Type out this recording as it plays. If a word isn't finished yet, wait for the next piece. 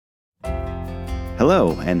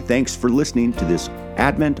Hello, and thanks for listening to this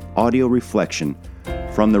Advent audio reflection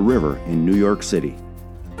from the river in New York City.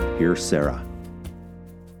 Here's Sarah.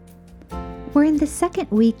 We're in the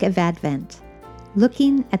second week of Advent,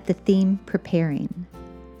 looking at the theme Preparing.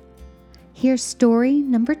 Here's story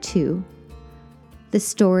number 2, the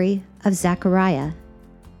story of Zechariah,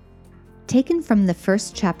 taken from the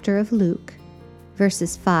first chapter of Luke,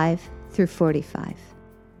 verses 5 through 45.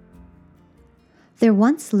 There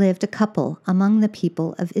once lived a couple among the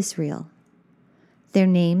people of Israel. Their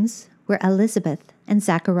names were Elizabeth and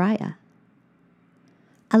Zechariah.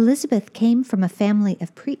 Elizabeth came from a family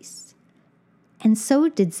of priests, and so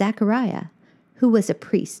did Zechariah, who was a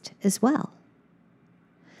priest as well.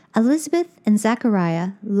 Elizabeth and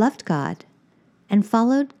Zechariah loved God and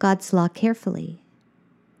followed God's law carefully.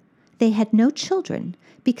 They had no children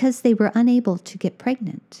because they were unable to get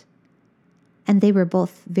pregnant, and they were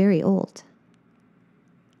both very old.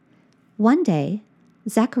 One day,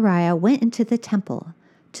 Zechariah went into the temple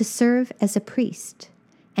to serve as a priest,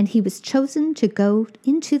 and he was chosen to go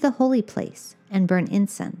into the holy place and burn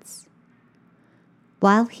incense.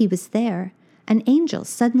 While he was there, an angel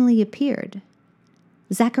suddenly appeared.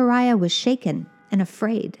 Zechariah was shaken and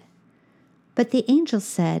afraid, but the angel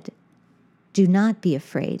said, "Do not be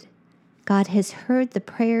afraid. God has heard the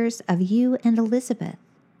prayers of you and Elizabeth.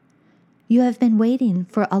 You have been waiting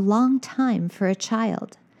for a long time for a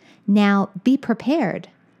child. Now be prepared.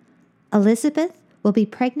 Elizabeth will be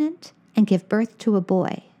pregnant and give birth to a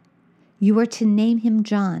boy. You are to name him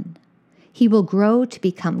John. He will grow to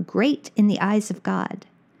become great in the eyes of God.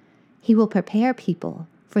 He will prepare people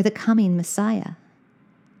for the coming Messiah."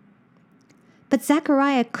 But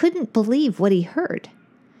Zechariah couldn't believe what he heard.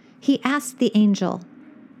 He asked the angel,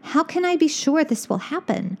 "How can I be sure this will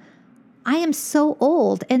happen? I am so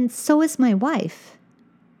old, and so is my wife."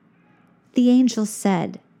 The angel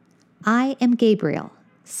said, "I am Gabriel,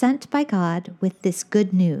 sent by God with this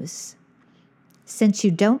good news. Since you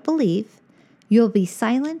don't believe, you'll be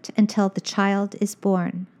silent until the child is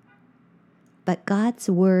born. But God's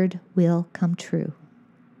word will come true."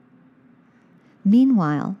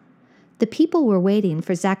 Meanwhile, the people were waiting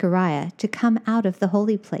for Zechariah to come out of the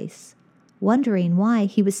holy place, wondering why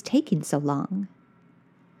he was taking so long.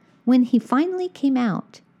 When he finally came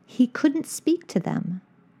out, he couldn't speak to them.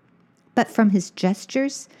 But from his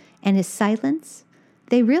gestures and his silence,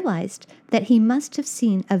 they realized that he must have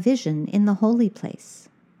seen a vision in the holy place.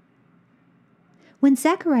 When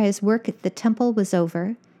Zechariah's work at the temple was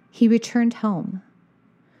over, he returned home.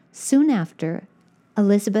 Soon after,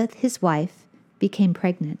 Elizabeth, his wife, became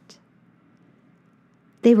pregnant.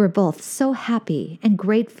 They were both so happy and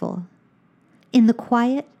grateful. In the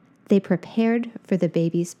quiet, they prepared for the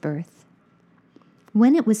baby's birth.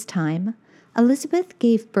 When it was time, Elizabeth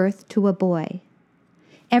gave birth to a boy.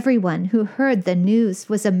 Everyone who heard the news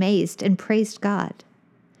was amazed and praised God.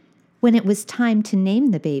 When it was time to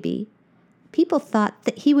name the baby, people thought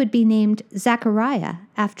that he would be named Zechariah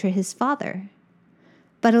after his father.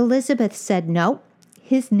 But Elizabeth said, "No,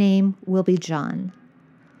 his name will be John."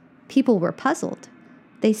 People were puzzled.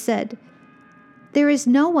 They said, "There is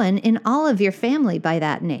no one in all of your family by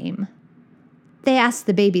that name." They asked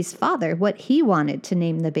the baby's father what he wanted to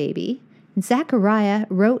name the baby, and Zechariah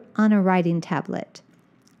wrote on a writing tablet,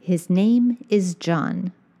 "His name is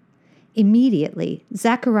John." Immediately,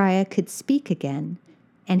 Zechariah could speak again,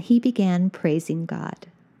 and he began praising God.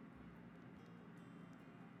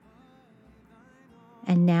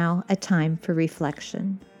 And now a time for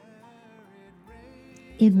reflection.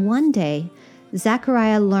 In one day,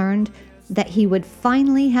 Zechariah learned that he would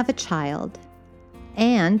finally have a child,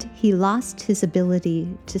 and he lost his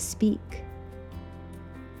ability to speak.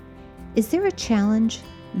 Is there a challenge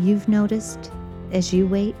you've noticed as you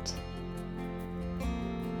wait?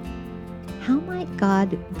 How might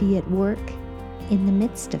God be at work in the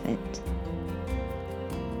midst of it?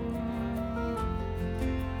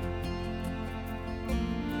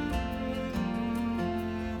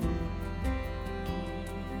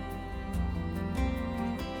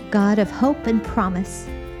 God of hope and promise,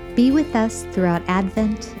 be with us throughout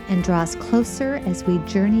Advent and draw us closer as we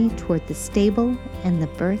journey toward the stable and the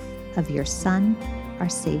birth of your Son, our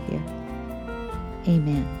Savior.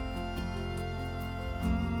 Amen.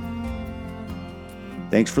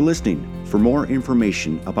 Thanks for listening. For more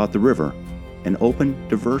information about the river, an open,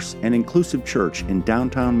 diverse, and inclusive church in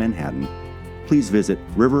downtown Manhattan, please visit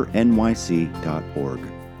rivernyc.org.